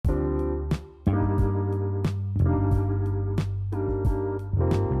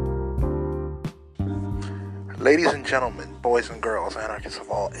Ladies and gentlemen, boys and girls, anarchists of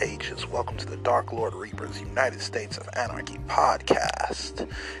all ages, welcome to the Dark Lord Reapers United States of Anarchy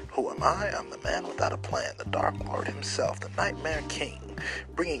podcast. Who am I? I'm the man without a plan, the Dark Lord himself, the Nightmare King,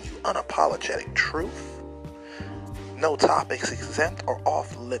 bringing you unapologetic truth, no topics exempt or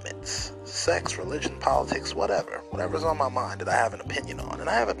off limits, sex, religion, politics, whatever's on my mind that I have an opinion on, and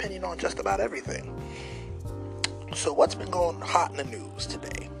I have an opinion on just about everything. So what's been going hot in the news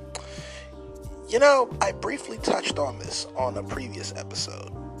today? You know, I briefly touched on this on a previous episode,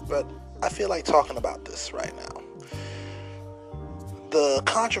 but I feel like talking about this right now. The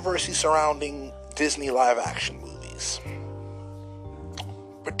controversy surrounding Disney live-action movies,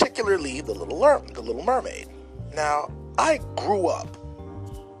 particularly the Little Mermaid. Now, I grew up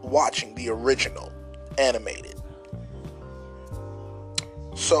watching the original animated,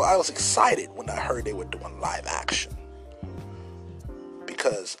 so I was excited when I heard they were doing live action.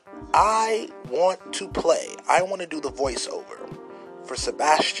 Because I want to do the voiceover for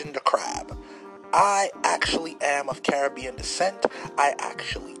Sebastian the Crab. I actually am of Caribbean descent. I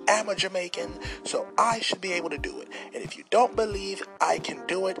actually am a Jamaican, so I should be able to do it. And if you don't believe I can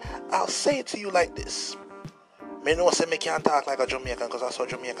do it, I'll say it to you like this. Me know say me can't talk like a Jamaican because I saw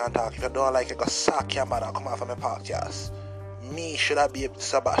Jamaican talk. If you don't like it, go suck your mother, come off of my podcast. Me should I be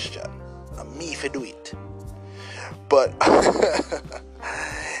Sebastian. And me if you do it. But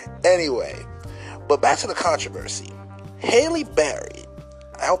anyway, but back to the controversy. Halle Berry,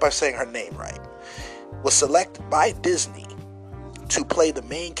 I hope I'm saying her name right, was selected by Disney to play the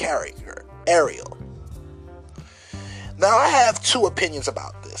main character, Ariel. Now, I have two opinions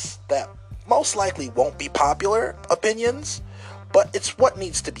about this that most likely won't be popular opinions, but it's what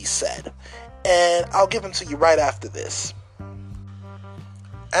needs to be said. And I'll give them to you right after this.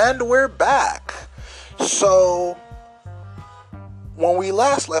 And we're back. So, when we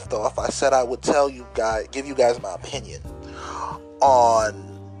last left off, I said I would give you guys my opinion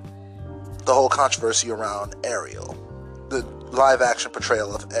on the whole controversy around Ariel, the live-action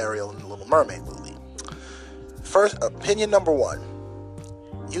portrayal of Ariel in the Little Mermaid movie. First, opinion number one.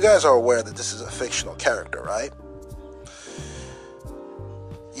 You guys are aware that this is a fictional character, right?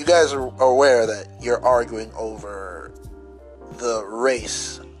 You guys are aware that you're arguing over the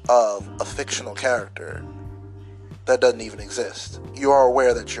race of a fictional character that doesn't even exist. You are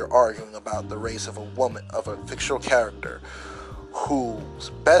aware that you're arguing about the race of a fictional character whose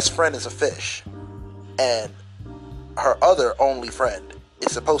best friend is a fish, and her other only friend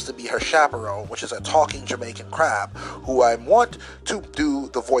is supposed to be her chaperone, which is a talking Jamaican crab, who I want to do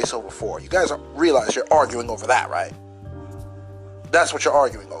the voiceover for. You guys realize you're arguing over that, right? That's what you're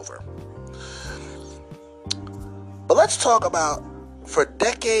arguing over. But let's talk about, for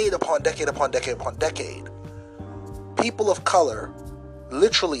decade upon decade upon decade upon decade, people of color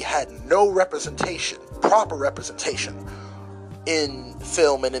literally had no representation, proper representation, in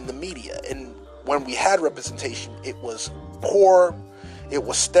film and in the media. And when we had representation, it was poor, it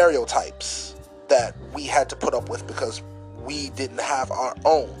was stereotypes that we had to put up with because we didn't have our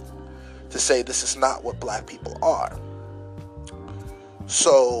own to say this is not what black people are.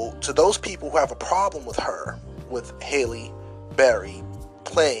 So, to those people who have a problem with Halle Berry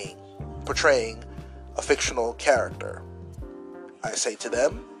portraying a fictional character, I say to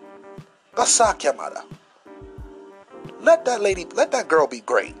them, go suck your mother. Let that girl be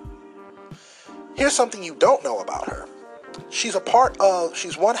great. Here's something you don't know about her. She's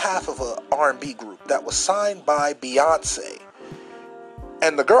one half of a R&B group that was signed by Beyonce.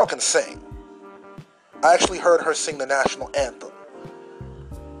 And the girl can sing. I actually heard her sing the national anthem.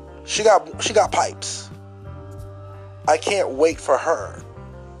 She got pipes. I can't wait for her.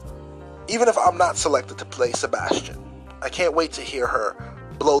 Even if I'm not selected to play Sebastian, I can't wait to hear her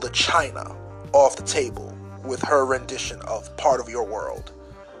blow the china off the table with her rendition of Part of Your World.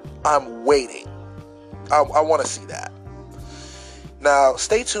 I'm waiting. I want to see that. Now,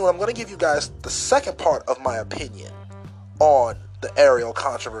 stay tuned. I'm going to give you guys the second part of my opinion on the Ariel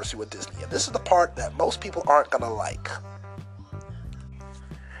controversy with Disney. And this is the part that most people aren't going to like.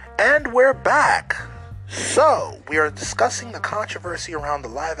 And we're back. So, we are discussing the controversy around the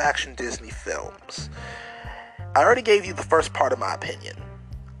live-action Disney films. I already gave you the first part of my opinion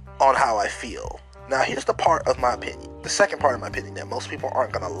on how I feel. Now, here's the second part of my opinion that most people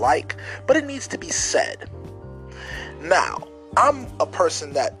aren't going to like, but it needs to be said. Now, I'm a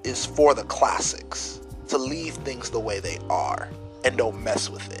person that is for the classics, to leave things the way they are and don't mess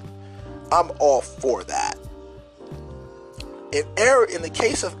with it. I'm all for that. In the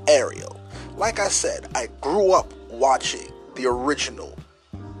case of Ariel, like I said, I grew up watching the original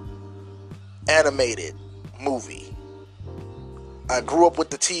animated movie. I grew up with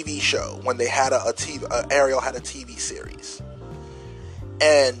the TV show when they had Ariel had a TV series.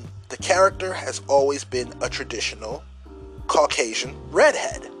 And the character has always been a traditional Caucasian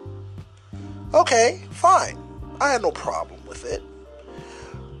redhead. Okay, fine. I had no problem with it.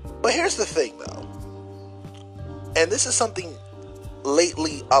 But here's the thing, though. And this is something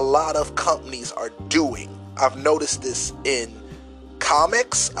lately a lot of companies are doing. I've noticed this in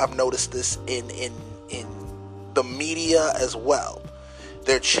comics. I've noticed this in the media as well.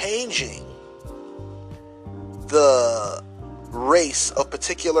 They're changing the race of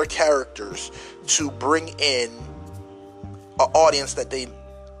particular characters to bring in an audience that they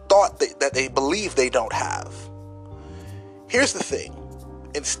thought that they believe they don't have. Here's the thing.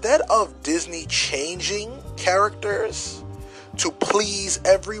 Instead of Disney changing characters to please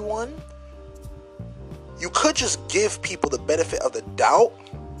everyone, you could just give people the benefit of the doubt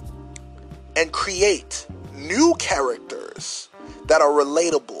and create new characters that are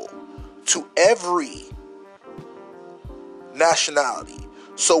relatable to every nationality.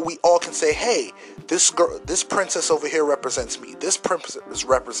 So we all can say, hey, this princess over here represents me. This princess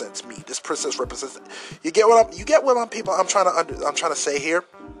represents me. This princess represents. You get what I'm trying to say here?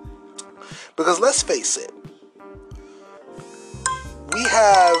 Because let's face it, we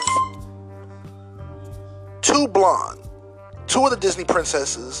have two of the Disney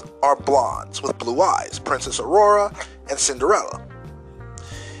princesses are blondes with blue eyes, Princess Aurora and Cinderella.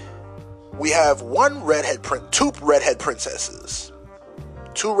 We have two redhead princesses,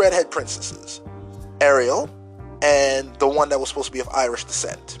 Ariel and the one that was supposed to be of Irish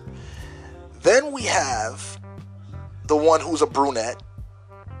descent. Then we have the one who's a brunette,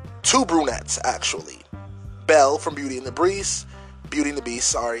 two brunettes actually, Belle from Beauty and the Beast,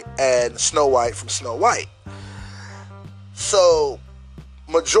 and Snow White from Snow White. So,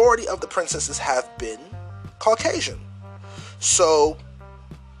 majority of the princesses have been Caucasian. So,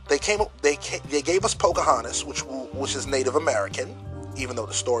 they gave us Pocahontas, which is Native American, even though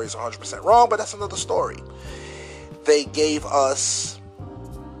the story is 100% wrong, but that's another story. They gave us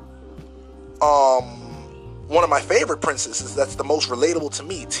one of my favorite princesses that's the most relatable to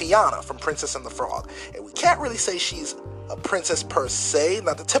me, Tiana from Princess and the Frog. And we can't really say she's a princess per se,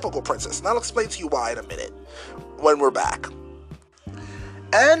 not the typical princess. And I'll explain to you why in a minute when we're back.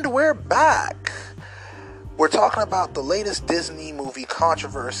 And we're back. We're talking about the latest Disney movie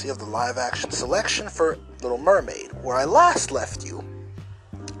controversy of the live-action selection for Little Mermaid. Where I last left you,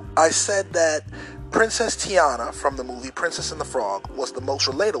 I said that Princess Tiana from the movie Princess and the Frog was the most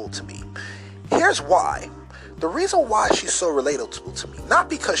relatable to me. Here's why. The reason why she's so relatable to me, not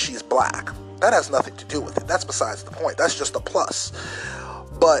because she's black. That has nothing to do with it. That's besides the point. That's just a plus.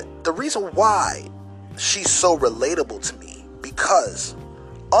 But the reason why she's so relatable to me, because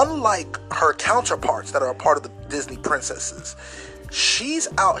unlike her counterparts that are a part of the Disney princesses, she's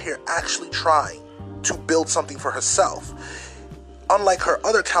out here actually trying to build something for herself. Unlike her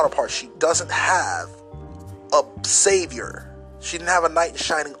other counterparts, she doesn't have a savior. She didn't have a knight in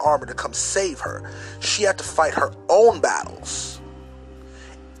shining armor to come save her. She had to fight her own battles.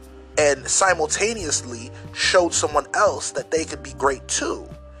 And simultaneously showed someone else that they could be great too.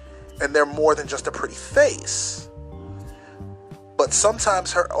 And they're more than just a pretty face. But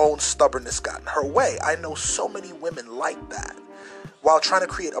sometimes her own stubbornness got in her way. I know so many women like that. While trying to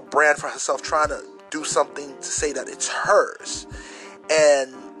create a brand for herself, trying to do something to say that it's hers.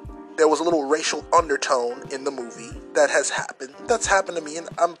 And there was a little racial undertone in the movie that's happened to me, and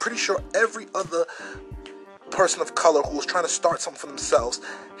I'm pretty sure every other person of color who was trying to start something for themselves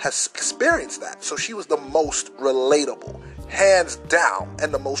has experienced that. So she was the most relatable, hands down,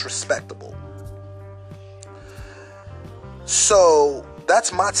 and the most respectable. So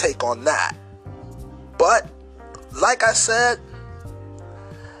that's my take on that. But like I said,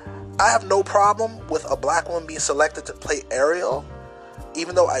 I have no problem with a black woman being selected to play Ariel,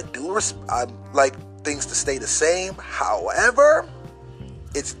 even though I like things to stay the same. However,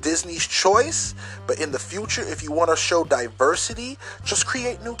 it's Disney's choice. But in the future, if you want to show diversity, just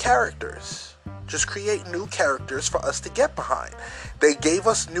create new characters. Just create new characters for us to get behind. They gave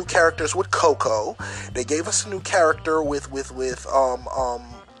us new characters with Coco. They gave us a new character with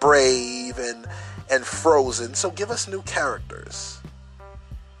Brave and Frozen. So give us new characters.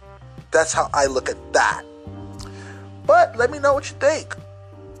 That's how I look at that. But let me know what you think.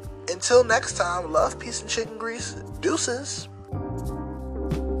 Until next time, love, peace, and chicken grease. Deuces.